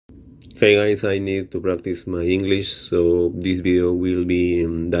Hey guys, I need to practice my English, so this video will be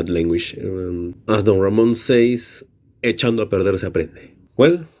in that language. As Don Ramon says, echando a perder se aprende.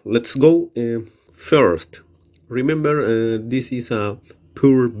 Well, let's go. First, remember this is a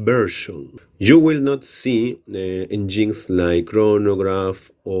poor version. You will not see engines like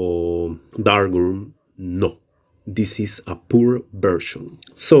chronograph or darkroom. No, this is a poor version.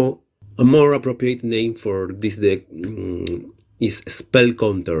 So a more appropriate name for this deck is spell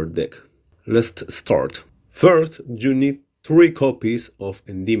counter deck. Let's start. First, you need 3 copies of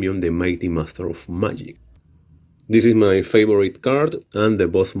Endymion, the Mighty Master of Magic. This is my favorite card and the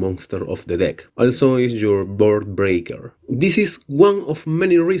boss monster of the deck. Also is your board breaker. This is one of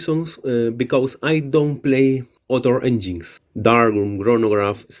many reasons because I don't play other engines. Darkroom,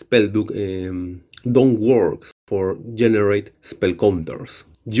 Chronograph, Spellbook don't work for generate spell counters.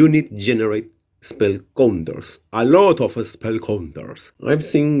 You need generate spell counters. A lot of spell counters. I've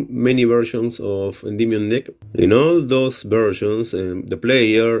seen many versions of Endymion deck. In all those versions, the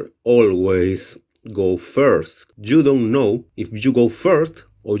player always go first. You don't know if you go first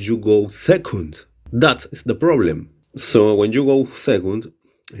or you go second. That is the problem. So when you go second,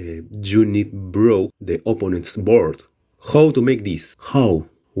 you need broke the opponent's board. How to make this? How?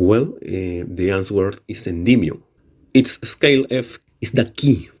 Well, the answer is Endymion. Its scale F is the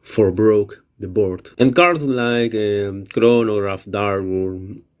key for broke the board. And cards like Chronograph,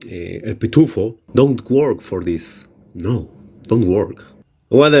 Darkroom, El Pitufo don't work for this. No, don't work.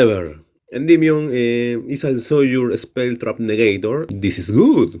 Whatever. Endymion is also your spell trap negator. This is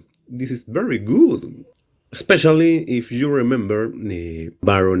good. This is very good. Especially if you remember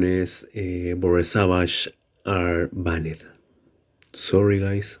Baroness, Boresavage are banned. Sorry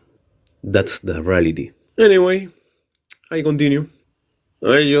guys. That's the reality. Anyway, I continue.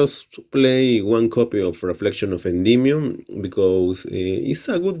 I just play 1 copy of Reflection of Endymion because it's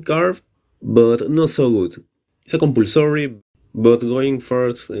a good card, but not so good. It's a compulsory, but going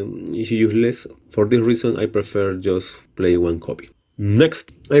first is useless. For this reason, I prefer just play 1 copy.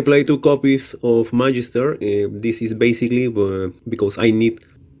 Next, I play 2 copies of Magister. This is basically because I need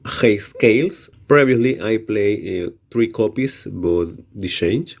high scales. Previously, I play 3 copies, but this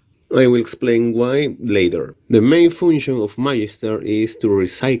changed. I will explain why later. The main function of Magister is to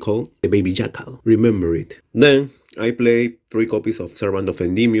recycle the baby jackal. Remember it. Then I play 3 copies of Servant of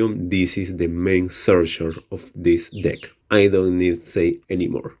Endymion. This is the main searcher of this deck. I don't need to say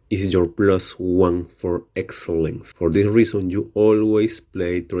anymore. It's your +1 for excellence. For this reason, you always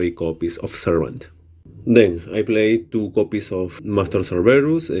play 3 copies of Servant. Then I play 2 copies of Master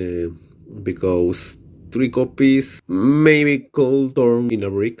Cerberus because 3 copies maybe could turn in a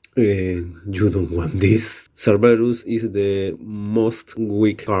brick. You don't want this. Cerberus is the most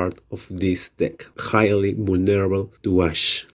weak card of this deck. Highly vulnerable to Ash.